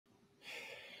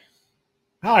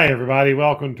Hi, everybody.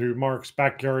 Welcome to Mark's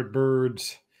Backyard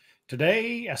Birds.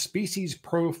 Today, a species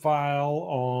profile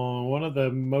on one of the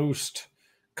most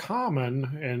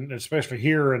common, and especially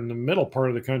here in the middle part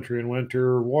of the country in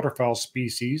winter, waterfowl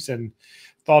species. And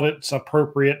thought it's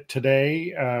appropriate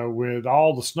today, with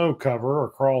all the snow cover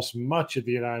across much of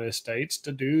the United States,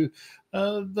 to do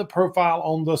the profile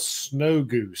on the snow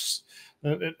goose.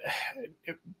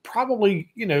 Probably,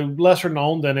 lesser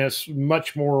known than its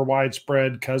much more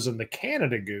widespread cousin, the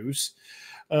Canada goose.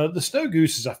 The snow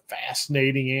goose is a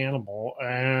fascinating animal,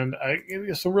 and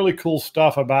there's some really cool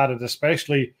stuff about it,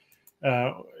 especially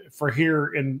uh, for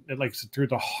here in, like I said, through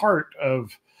the heart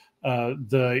of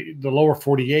the lower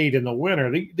 48 in the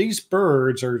winter. These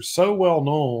birds are so well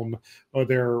known for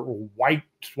their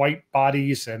white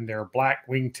bodies and their black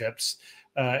wingtips,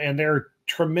 and their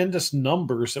tremendous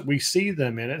numbers that we see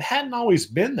them in. It hadn't always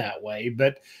been that way,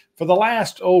 but for the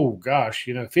last, oh gosh,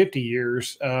 50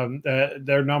 years,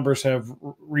 their numbers have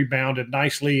rebounded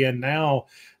nicely, and now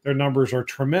their numbers are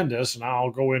tremendous. And I'll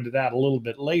go into that a little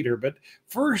bit later. But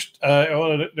first, I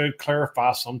want to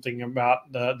clarify something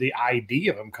about the ID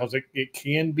of them, because it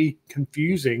can be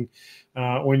confusing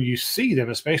when you see them,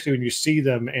 especially when you see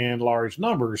them in large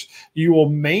numbers. You will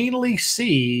mainly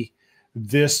see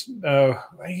this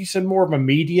he said more of a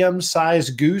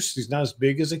medium-sized goose. He's not as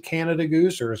big as a Canada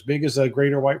goose or as big as a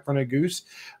greater white-fronted goose,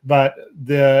 but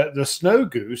the snow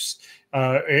goose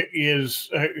is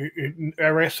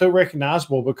so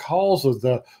recognizable because of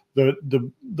the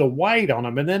white on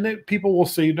them. And then people will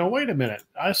see, no, wait a minute,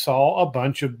 I saw a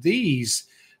bunch of these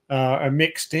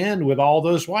mixed in with all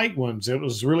those white ones. It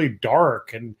was really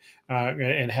dark and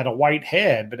had a white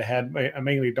head, but it had a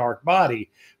mainly dark body.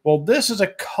 Well, this is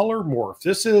a color morph.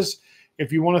 This is,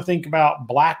 if you want to think about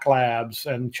black labs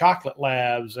and chocolate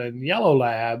labs and yellow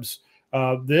labs,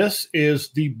 this is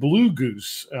the blue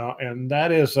goose, and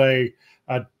that is a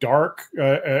dark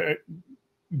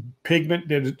pigment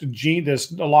that is gene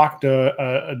that's locked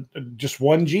just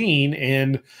one gene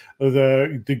in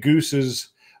the goose's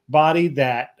body,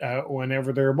 that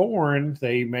whenever they're born,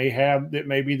 they may have, it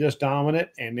may be this dominant,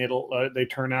 and they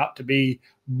turn out to be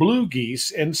blue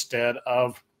geese instead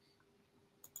of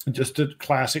just a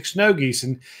classic snow geese.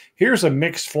 And here's a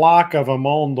mixed flock of them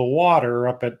on the water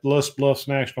up at Los Bluffs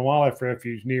National Wildlife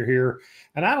Refuge near here.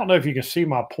 And I don't know if you can see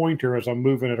my pointer as I'm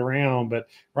moving it around, but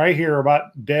right here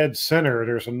about dead center,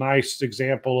 there's a nice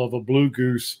example of a blue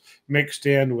goose mixed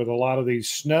in with a lot of these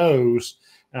snows.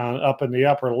 Up in the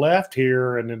upper left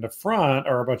here and in the front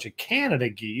are a bunch of Canada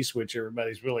geese, which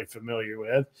everybody's really familiar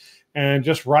with. And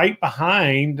just right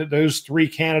behind those three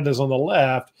Canadas on the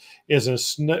left is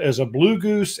a blue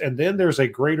goose, and then there's a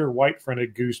greater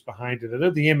white-fronted goose behind it. I know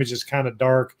the image is kind of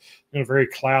dark on a very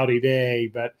cloudy day,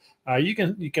 but you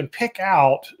can pick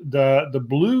out the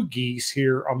blue geese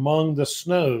here among the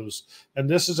snows, and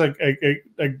this is a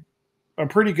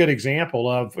pretty good example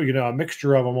of a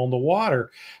mixture of them on the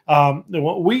water.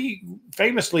 We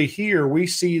famously here we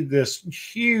see this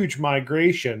huge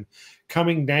migration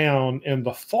coming down in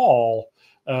the fall,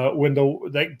 when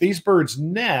these birds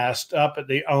nest up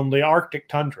on the Arctic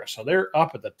tundra. So they're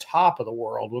up at the top of the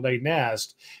world where they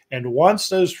nest, and once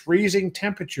those freezing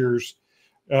temperatures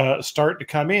start to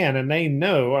come in, and they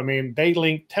know, I mean,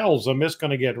 Daylink tells them it's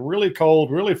going to get really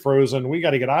cold, really frozen. We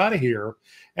got to get out of here.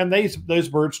 And those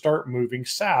birds start moving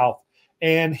south.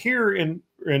 And here in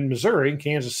Missouri, in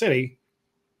Kansas City,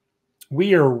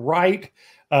 we are right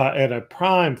at a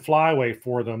prime flyway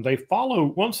for them. They follow,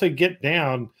 once they get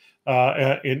down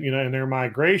in their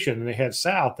migration and they head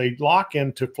south, they lock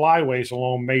into flyways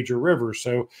along major rivers.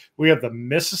 So we have the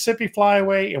Mississippi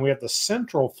Flyway and we have the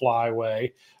Central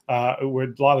Flyway,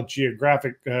 with a lot of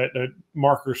geographic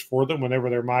markers for them whenever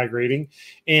they're migrating.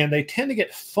 And they tend to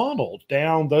get funneled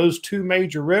down those two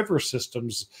major river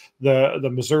systems, the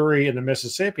Missouri and the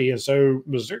Mississippi. And so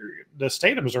the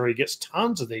state of Missouri gets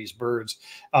tons of these birds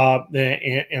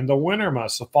in the winter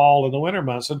months, the fall and the winter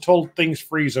months, until things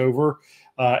freeze over.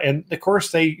 And of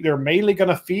course, they're mainly going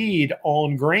to feed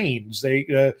on grains.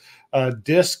 They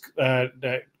disc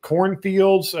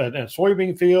cornfields and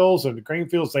soybean fields and grain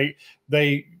fields.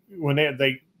 They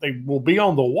will be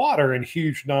on the water in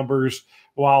huge numbers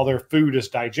while their food is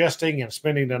digesting and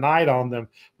spending the night on them.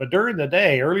 But during the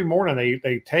day, early morning,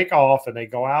 they take off and they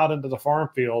go out into the farm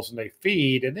fields and they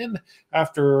feed. And then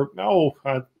after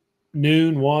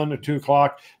noon, 1 or 2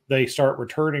 o'clock, they start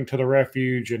returning to the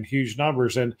refuge in huge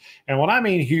numbers. And when I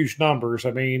mean huge numbers,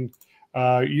 I mean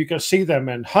you can see them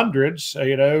in hundreds,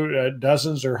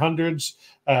 dozens or hundreds.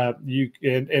 You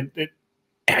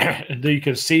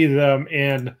can see them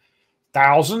in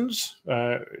thousands,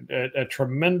 a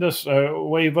tremendous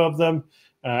wave of them.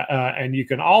 And you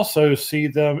can also see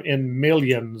them in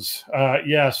millions.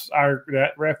 Yes,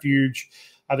 that refuge,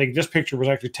 I think this picture was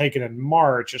actually taken in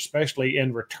March, especially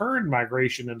in return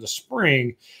migration in the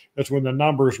spring. That's when the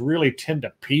numbers really tend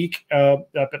to peak up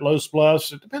at Los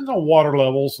Bluffs. It depends on water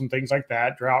levels and things like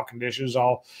that, drought conditions,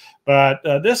 all. But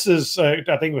this is,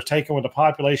 I think, was taken when the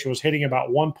population was hitting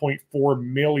about 1.4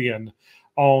 million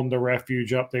on the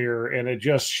refuge up there, and it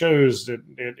just shows that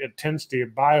it tends to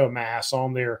be biomass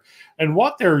on there. And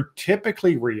what they're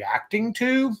typically reacting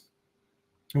to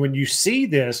when you see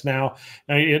this now,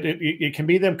 it can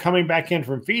be them coming back in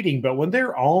from feeding, but when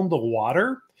they're on the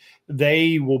water,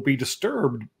 they will be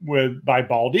disturbed by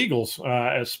bald eagles,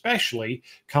 especially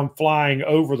come flying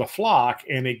over the flock,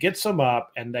 and it gets them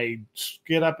up, and they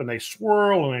get up and they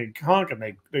swirl and they honk and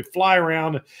they fly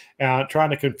around trying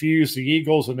to confuse the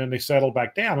eagles, and then they settle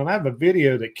back down. And I have a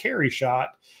video that Carrie shot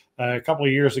a couple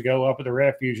of years ago up at the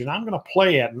refuge, and I'm going to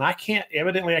play it. And I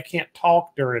can't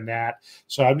talk during that,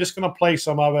 so I'm just going to play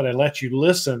some of it and let you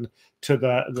listen to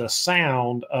the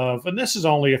sound of. And this is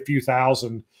only a few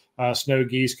thousand snow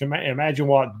geese. Can imagine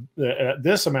what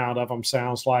this amount of them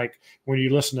sounds like when you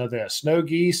listen to this. Snow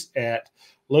geese at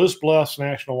Los Bluffs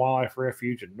National Wildlife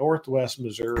Refuge in Northwest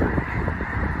Missouri.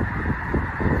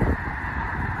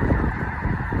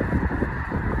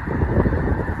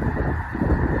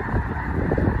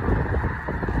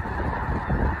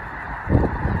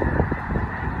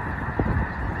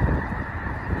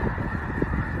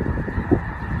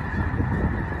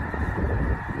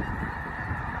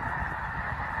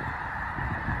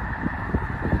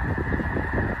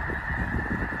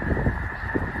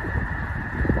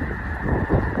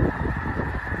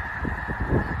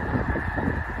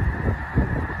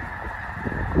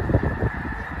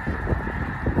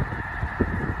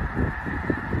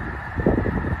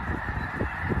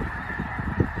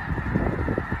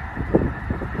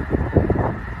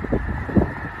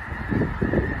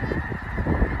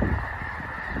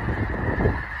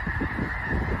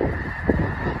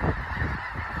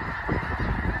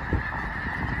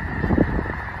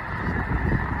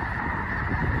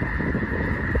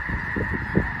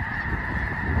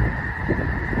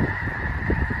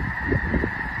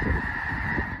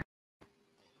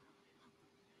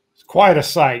 Quite a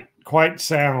sight, quite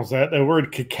sounds. That the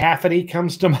word cacophony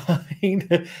comes to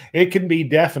mind. It can be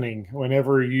deafening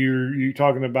whenever you're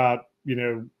talking about,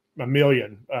 a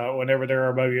million. Whenever there are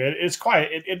a million, it's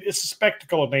it's a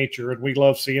spectacle of nature, and we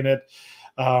love seeing it.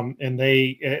 And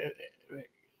it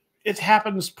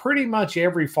happens pretty much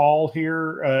every fall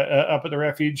here up at the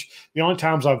refuge. The only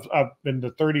times I've been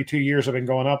the 32 years I've been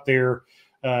going up there.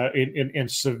 In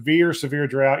severe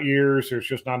drought years, there's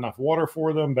just not enough water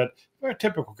for them, but they're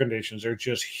typical conditions. They're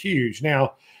just huge.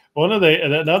 Now, one of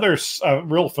another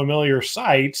real familiar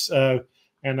sights,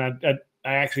 and I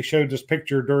actually showed this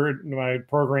picture during my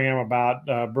program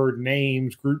about bird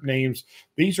names, group names.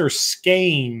 These are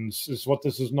skeins, is what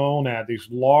this is known as. These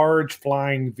large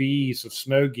flying V's of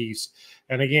snow geese.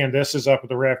 And again, this is up at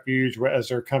the refuge as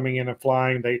they're coming in and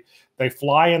flying. They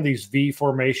fly in these V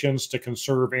formations to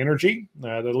conserve energy.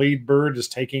 The lead bird is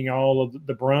taking all of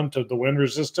the brunt of the wind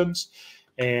resistance,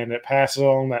 and it passes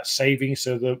on that savings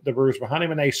to the birds behind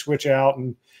him, and they switch out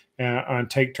and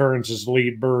take turns as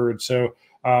lead bird. So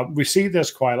we see this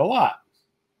quite a lot.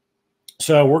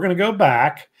 So we're going to go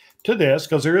back to this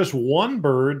because there is one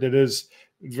bird that is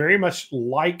very much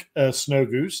like a snow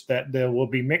goose that will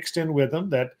be mixed in with them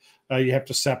that you have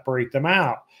to separate them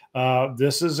out.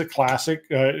 This is a classic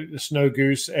snow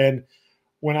goose. And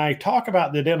when I talk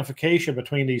about the identification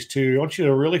between these two, I want you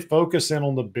to really focus in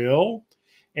on the bill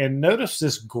and notice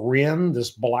this grin,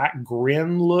 this black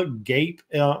grin look, gape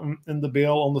in the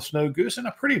bill on the snow goose, and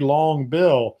a pretty long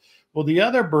bill. Well, the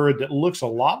other bird that looks a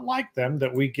lot like them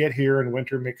that we get here in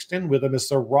winter mixed in with them is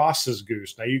the Ross's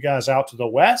goose. Now, you guys out to the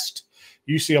west,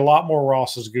 you see a lot more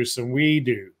Ross's goose than we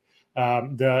do.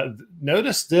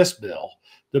 Notice this bill.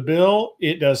 The bill,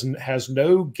 has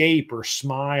no gape or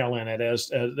smile in it as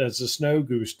the snow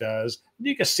goose does.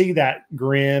 You can see that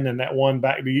grin and that one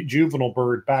back, the juvenile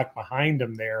bird back behind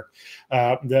him there.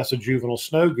 That's a juvenile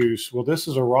snow goose. Well, this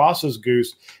is a Ross's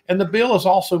goose, and the bill is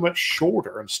also much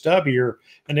shorter and stubbier.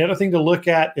 And the other thing to look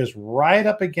at is right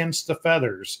up against the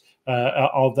feathers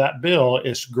of that bill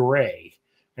is gray,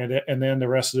 and then the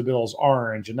rest of the bill is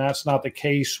orange. And that's not the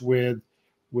case with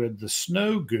the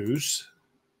snow goose.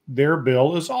 Their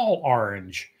bill is all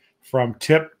orange from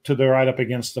tip to the right up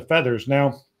against the feathers.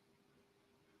 Now,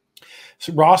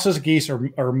 so Ross's geese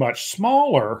are much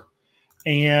smaller,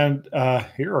 and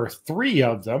here are three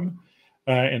of them.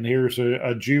 and here's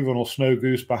a juvenile snow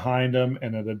goose behind them,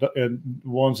 and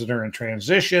ones that are in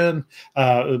transition.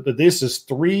 But this is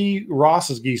 3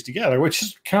 Ross's geese together, which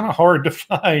is kind of hard to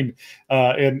find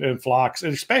in flocks,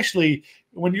 and especially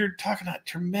when you're talking about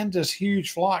tremendous,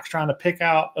 huge flocks trying to pick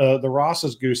out the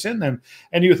Ross's goose in them.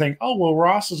 And you think, oh, well,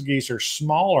 Ross's geese are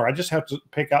smaller. I just have to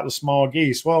pick out the small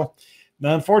geese. Well,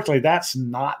 unfortunately, that's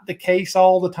not the case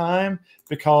all the time,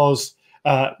 because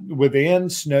within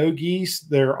snow geese,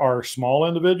 there are small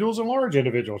individuals and large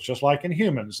individuals, just like in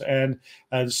humans. And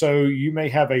so you may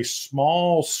have a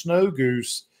small snow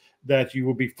goose that you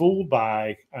will be fooled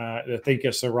by. I think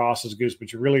it's a Ross's goose,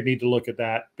 but you really need to look at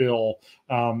that bill.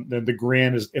 Then the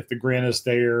grin is, if the grin is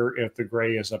there, if the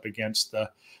gray is up against the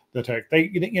tech. They,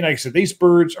 like I said, these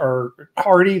birds are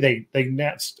hardy. They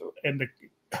nest in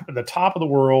the top of the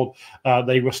world.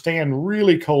 They withstand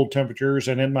really cold temperatures.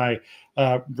 And in my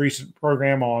recent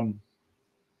program on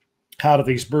how do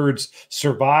these birds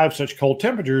survive such cold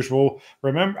temperatures, well,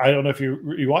 remember, I don't know if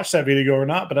you watched that video or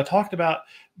not, but I talked about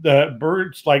the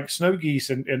birds like snow geese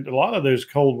and a lot of those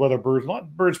cold weather birds, a lot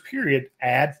of birds, period,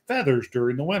 add feathers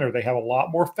during the winter. They have a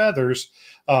lot more feathers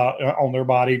on their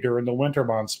body during the winter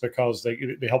months because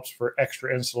it helps for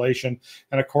extra insulation.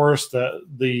 And of course,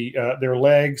 their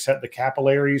legs, the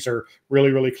capillaries are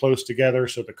really, really close together.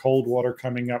 So the cold water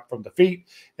coming up from the feet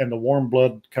and the warm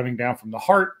blood coming down from the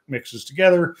heart mixes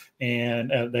together,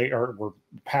 and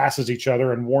passes each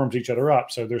other and warms each other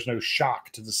up. So there's no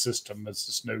shock to the system as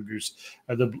the snow goose,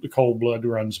 the cold blood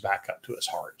runs back up to his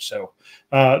heart. So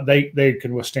they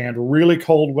can withstand really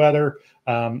cold weather.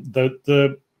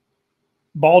 The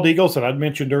bald eagles that I'd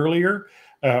mentioned earlier,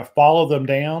 follow them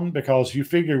down, because you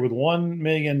figure with 1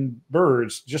 million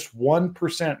birds, just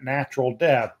 1% natural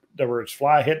death. The birds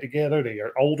fly, hit together. They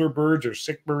are older birds or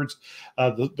sick birds.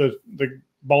 The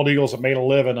bald eagles have made a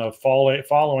living of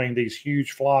following these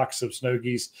huge flocks of snow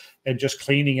geese and just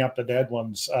cleaning up the dead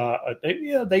ones.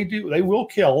 They will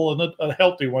kill a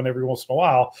healthy one every once in a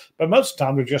while, but most of the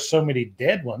time there's just so many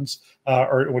dead ones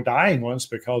or dying ones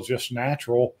because just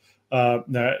natural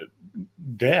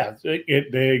death.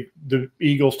 The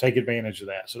eagles take advantage of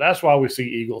that. So that's why we see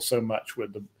eagles so much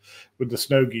with the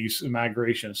snow geese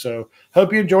migration. So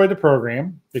hope you enjoyed the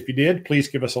program. If you did, please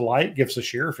give us a like, give us a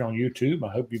share if you're on YouTube.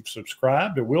 I hope you've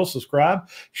subscribed or will subscribe.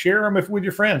 Share them with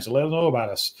your friends and let them know about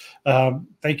us.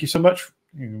 Thank you so much.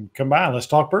 Come by and let's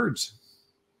talk birds.